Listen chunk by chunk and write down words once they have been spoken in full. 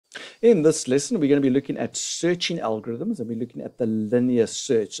In this lesson, we're going to be looking at searching algorithms, and we're looking at the linear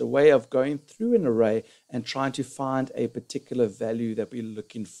search, a way of going through an array and trying to find a particular value that we're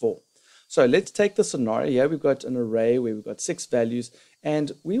looking for. So let's take the scenario. Here we've got an array where we've got 6 values,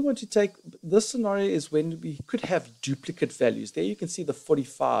 and we want to take this scenario is when we could have duplicate values. There you can see the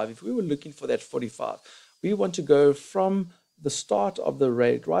 45. If we were looking for that 45, we want to go from the start of the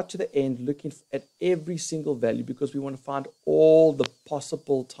array right to the end, looking at every single value, because we want to find all the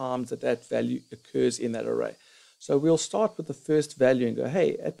possible times that that value occurs in that array. So we'll start with the first value and go,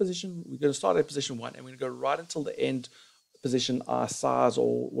 hey, we're going to start at position 1, and we're going to go right until the end position, our size,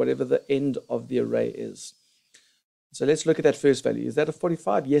 or whatever the end of the array is. So let's look at that first value. Is that a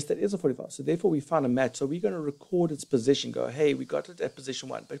 45? Yes, that is a 45. So therefore we found a match. So we're going to record its position, go, hey, we got it at position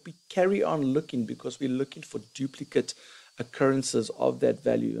 1, but we carry on looking because we're looking for duplicate occurrences of that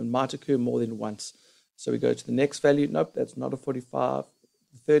value, and might occur more than once. So we go to the next value. Nope, that's not a 45.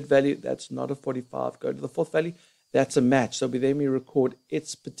 The third value, that's not a 45. Go to the fourth value, that's a match. So then we record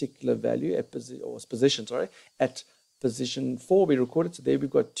its particular value at position at position 4. We record it. So there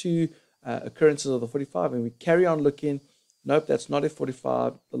we've got 2 occurrences of the 45, and we carry on looking. Nope, that's not a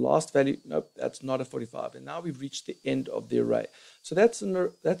 45. The last value, nope, that's not a 45. And now we've reached the end of the array. So that's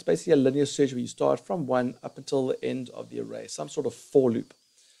basically a linear search where you start from 1 up until the end of the array, some sort of for loop.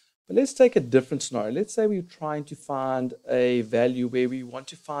 But let's take a different scenario. Let's say we're trying to find a value where we want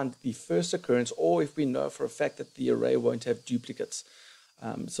to find the first occurrence, or if we know for a fact that the array won't have duplicates.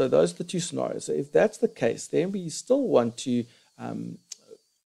 So those are the 2 scenarios. So if that's the case, then we still want to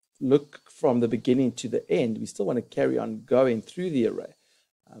look from the beginning to the end. We still want to carry on going through the array.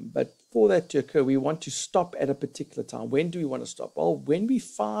 But for that to occur, we want to stop at a particular time. When do we want to stop? Well, when we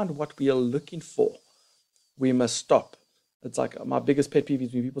find what we are looking for, we must stop. It's like my biggest pet peeve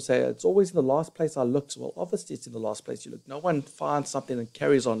is when people say, it's always in the last place I looked. Well, obviously it's in the last place you looked. No one finds something and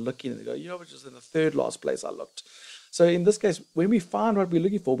carries on looking and they go, you know, which is in the third last place I looked. So in this case, when we find what we're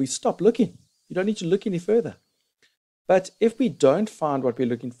looking for, we stop looking. You don't need to look any further. But if we don't find what we're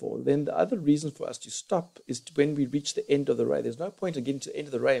looking for, then the other reason for us to stop is when we reach the end of the array. There's no point in getting to the end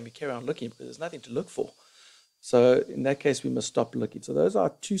of the array and we carry on looking because there's nothing to look for. So in that case, we must stop looking. So those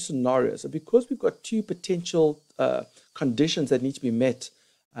are 2 scenarios. So because we've got 2 potential conditions that need to be met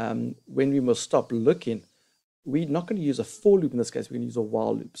when we must stop looking, we're not going to use a for loop in this case. We're going to use a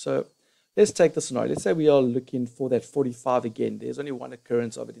while loop. So let's take the scenario. Let's say we are looking for that 45 again. There's only one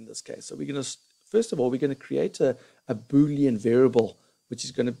occurrence of it in this case. So we're going to, first of all, we're going to create a Boolean variable, which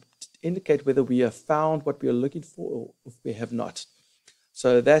is going to indicate whether we have found what we are looking for or if we have not.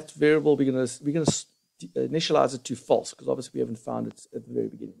 So that variable, we're going to initialize it to false, because obviously we haven't found it at the very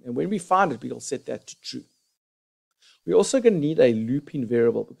beginning. And when we find it, we'll set that to true. We're also going to need a looping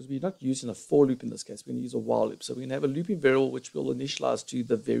variable, because we're not using a for loop in this case. We're going to use a while loop. So we're going to have a looping variable which will initialize to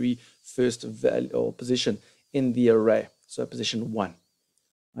the very first value or position in the array. So position 1.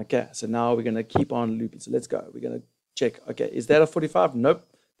 Okay, so now we're going to keep on looping. So let's go. We're going to check. Okay, is that a 45? Nope.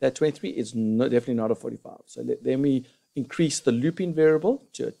 That 23 is definitely not a 45. So then we increase the looping variable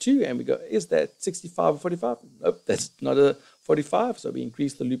to a 2, and we go, is that 65 or 45? Nope, that's not a 45. So we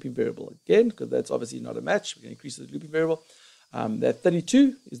increase the looping variable again, because that's obviously not a match. We're going to increase the looping variable. That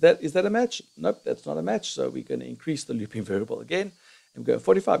 32, is that a match? Nope, that's not a match. So we're going to increase the looping variable again, and we go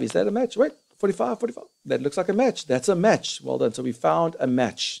 45. Is that a match? Wait, 45. That looks like a match. That's a match. Well done. So we found a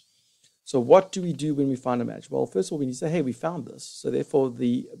match. So what do we do when we find a match? Well, first of all, we need to say, hey, we found this. So therefore,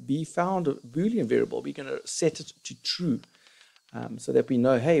 the be found Boolean variable, we're going to set it to true, so that we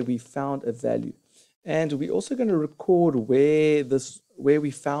know, hey, we found a value. And we're also going to record where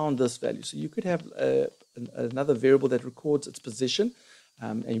we found this value. So you could have another variable that records its position,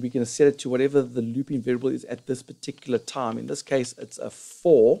 and we're going to set it to whatever the looping variable is at this particular time. In this case, it's a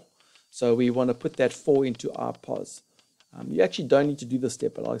 4. So we want to put that 4 into our pos. You actually don't need to do this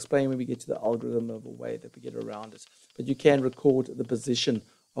step, but I'll explain when we get to the algorithm of a way that we get around it. But you can record the position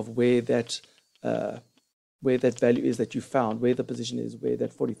of where that value is that you found, where the position is, where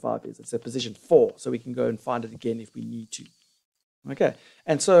that 45 is. It's at position 4, so we can go and find it again if we need to. Okay,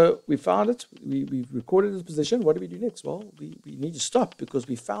 and so we found it. We recorded its position. What do we do next? Well, we need to stop, because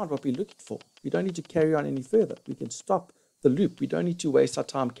we found what we're looking for. We don't need to carry on any further. We can stop the loop. We don't need to waste our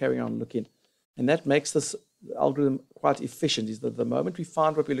time carrying on looking. And that makes this algorithm quite efficient, is that the moment we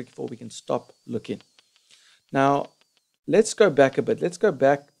find what we're looking for, we can stop looking. Now, let's go back a bit. Let's go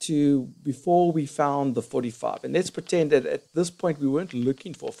back to before we found the 45. And let's pretend that at this point we weren't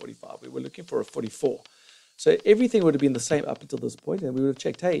looking for a 45. We were looking for a 44. So everything would have been the same up until this point, and we would have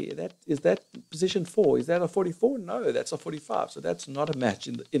checked, hey, is that position 4? Is that a 44? No, that's a 45. So that's not a match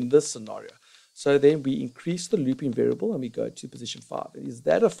in this scenario. So then we increase the looping variable and we go to position 5. Is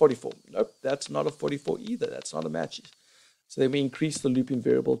that a 44? Nope, that's not a 44 either. That's not a match. So then we increase the looping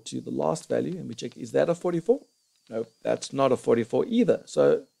variable to the last value and we check, is that a 44? No, that's not a 44 either.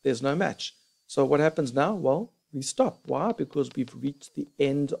 So there's no match. So what happens now? Well, we stop. Why? Because we've reached the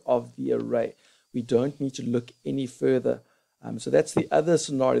end of the array. We don't need to look any further. So that's the other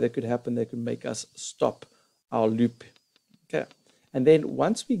scenario that could happen that could make us stop our loop. Okay. And then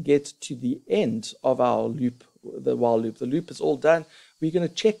once we get to the end of our loop, the while loop, the loop is all done, we're going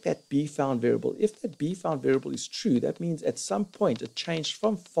to check that bFound variable. If that bFound variable is true, that means at some point it changed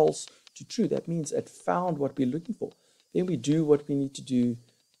from false to true. That means it found what we're looking for. Then we do what we need to do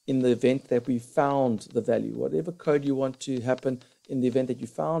in the event that we found the value. Whatever code you want to happen in the event that you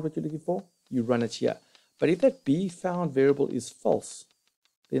found what you're looking for, you run it here. But if that bFound variable is false,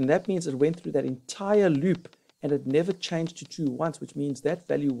 then that means it went through that entire loop and it never changed to true once, which means that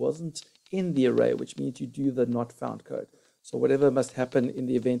value wasn't in the array, which means you do the not found code. So whatever must happen in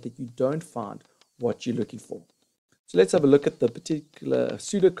the event that you don't find what you're looking for. So let's have a look at the particular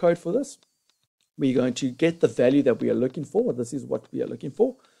pseudocode for this. We're going to get the value that we are looking for. This is what we are looking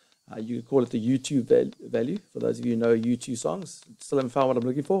for. You call it the U2 value. For those of you who know U2 songs, still haven't found what I'm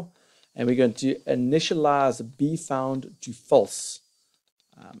looking for. And we're going to initialize bFound to false.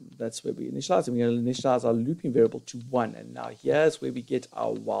 That's where we initialize, and we're going to initialize our looping variable to 1. And now here's where we get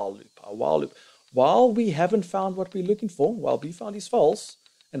our while loop. Our while loop. While we haven't found what we're looking for, while bFound is false,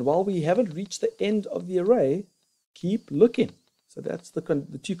 and while we haven't reached the end of the array, keep looking. So that's the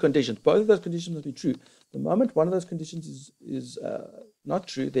two conditions. Both of those conditions must be true. The moment one of those conditions is not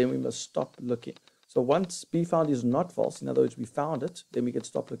true, then we must stop looking. So once bFound is not false, in other words, we found it, then we can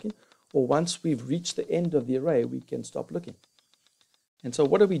stop looking. Or once we've reached the end of the array, we can stop looking. And so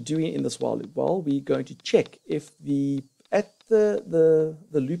what are we doing in this while loop? Well, we're going to check if at the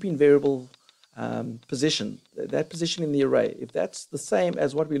looping variable position, that position in the array, if that's the same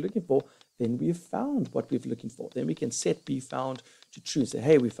as what we're looking for, then we've found what we're looking for. Then we can set bFound to true. Say,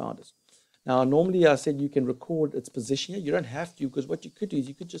 hey, we found it. Now, normally I said you can record its position here. You don't have to, because what you could do is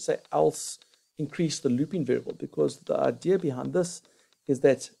you could just say else increase the looping variable, because the idea behind this is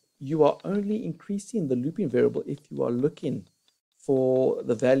that you are only increasing the looping variable if you are looking for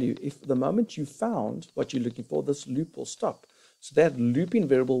the value. If the moment you found what you're looking for, this loop will stop. So that looping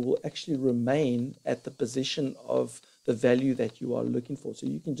variable will actually remain at the position of the value that you are looking for. So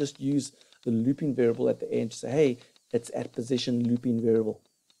you can just use the looping variable at the end to say, hey, it's at position looping variable.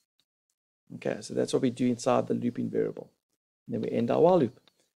 Okay, so that's what we do inside the looping variable. And then we end our while loop.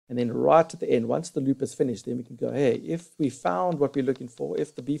 And then right at the end, once the loop is finished, then we can go, hey, if we found what we're looking for,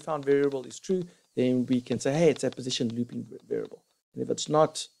 if the bFound variable is true, then we can say, hey, it's at position looping variable. And if it's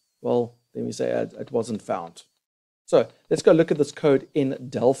not, well, then we say it wasn't found. So let's go look at this code in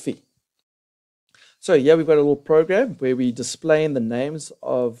Delphi. So here we've got a little program where we display the names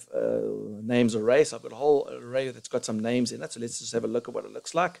of names array. So I've got a whole array that's got some names in it. So let's just have a look at what it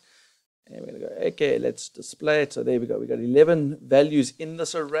looks like. And we're going to go, okay, let's display it. So there we go. We've got 11 values in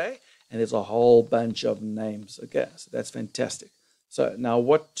this array, and there's a whole bunch of names. Okay, so that's fantastic. So now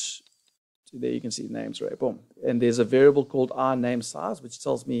there you can see names array, boom. And there's a variable called rNameSize, which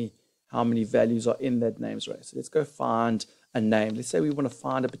tells me how many values are in that names array. So let's go find a name. Let's say we want to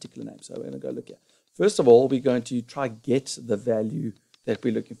find a particular name. So we're going to go look here. First of all, we're going to try get the value that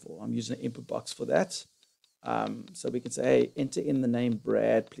we're looking for. I'm using an input box for that. So we can say, hey, enter in the name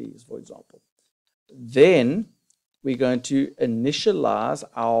Brad, please, for example. Then we're going to initialize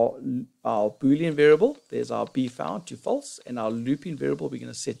our Boolean variable. There's our bFound to false, and our looping variable we're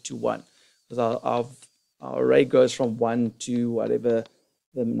going to set to 1. Because our array goes from 1 to whatever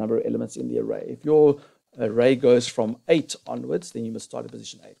the number of elements in the array. If your array goes from 8 onwards, then you must start at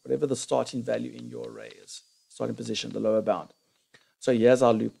position 8. Whatever the starting value in your array is, starting position, the lower bound. So here's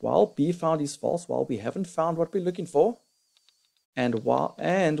our loop. While bFound is false, while we haven't found what we're looking for, and while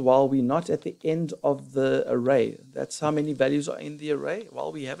we're not at the end of the array, that's how many values are in the array.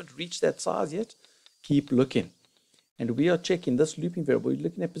 While we haven't reached that size yet, keep looking. And we are checking this looping variable. We're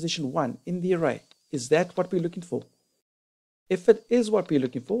looking at position 1 in the array. Is that what we're looking for? If it is what we're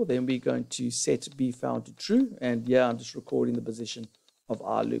looking for, then we're going to set bFound to true. And yeah, I'm just recording the position of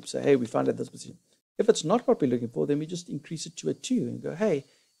our loop. So, hey, we found at this position. If it's not what we're looking for, then we just increase it to a 2 and go, hey,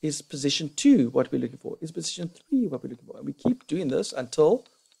 is position 2 what we're looking for? Is position 3 what we're looking for? And we keep doing this until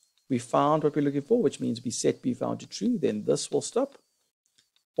we found what we're looking for, which means we set bFound to true. Then this will stop.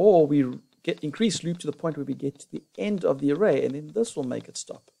 Or we increase loop to the point where we get to the end of the array, and then this will make it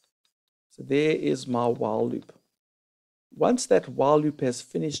stop. So there is my while loop. Once that while loop has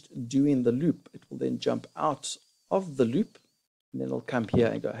finished doing the loop, it will then jump out of the loop, and then it'll come here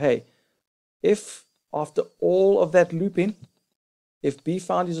and go, hey, If after all of that looping, if B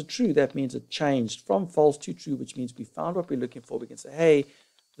found is a true, that means it changed from false to true, which means we found what we're looking for. We can say, hey,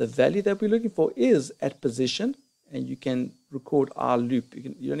 the value that we're looking for is at position, and you can record R loop.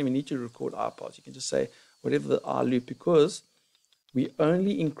 You don't even need to record R parts. You can just say whatever the R loop, because we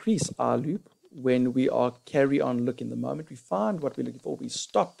only increase R loop when we are carry on looking. The moment we find what we're looking for, we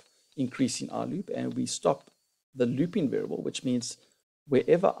stop increasing R loop and we stop the looping variable, which means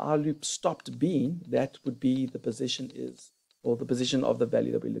wherever R loop stopped being, that would be the position is, or the position of the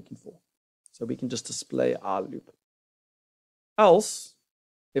value that we're looking for. So we can just display R loop. Else,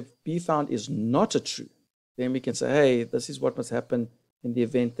 if B found is not a true, then we can say, hey, this is what must happen in the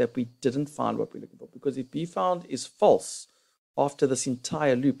event that we didn't find what we're looking for. Because if B found is false after this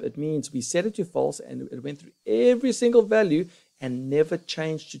entire loop, it means we set it to false and it went through every single value and never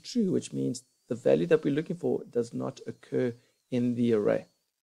changed to true, which means the value that we're looking for does not occur in the array.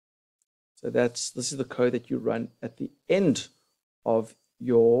 So this is the code that you run at the end of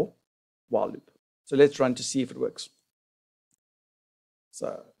your while loop. So let's run to see if it works.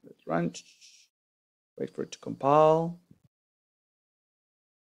 So let's run, wait for it to compile.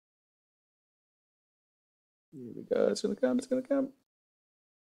 Here we go, it's gonna come.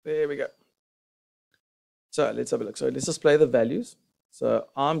 There we go. So let's have a look. So let's display the values. So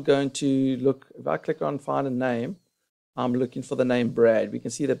I'm going to look, if I click on find a name, I'm looking for the name Brad. We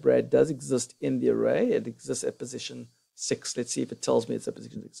can see that Brad does exist in the array. It exists at position 6. Let's see if it tells me it's at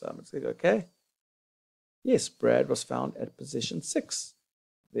position 6. So I'm going to click OK. Yes, Brad was found at position 6.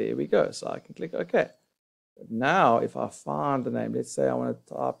 There we go. So I can click OK. But now if I find the name, let's say I want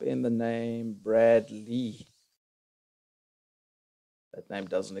to type in the name Bradley. That name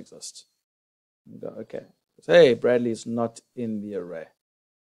doesn't exist. Go OK. So, hey, Bradley is not in the array.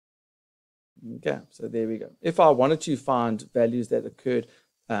 Okay, so there we go. If I wanted to find values that occurred,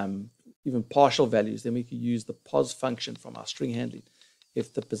 even partial values, then we could use the pos function from our string handling.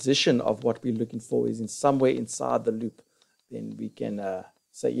 If the position of what we're looking for is in somewhere inside the loop, then we can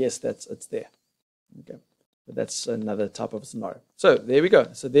say, yes, it's there. Okay, but that's another type of scenario. So there we go.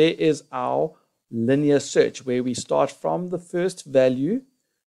 So there is our linear search, where we start from the first value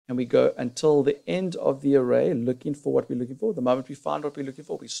and we go until the end of the array looking for what we're looking for. The moment we find what we're looking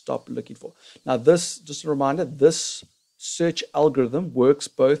for, we stop looking for. Now this, just a reminder, this search algorithm works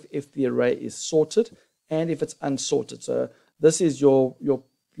both if the array is sorted and if it's unsorted. So this is your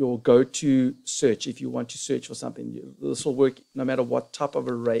go-to search if you want to search for something. This will work no matter what type of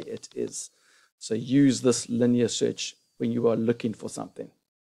array it is. So use this linear search when you are looking for something.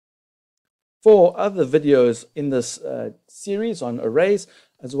 For other videos in this series on arrays,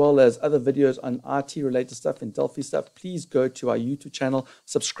 as well as other videos on IT-related stuff and Delphi stuff, please go to our YouTube channel,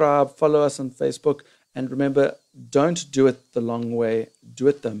 subscribe, follow us on Facebook, and remember, don't do it the long way, do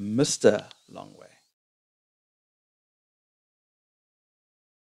it the Mr. Long way.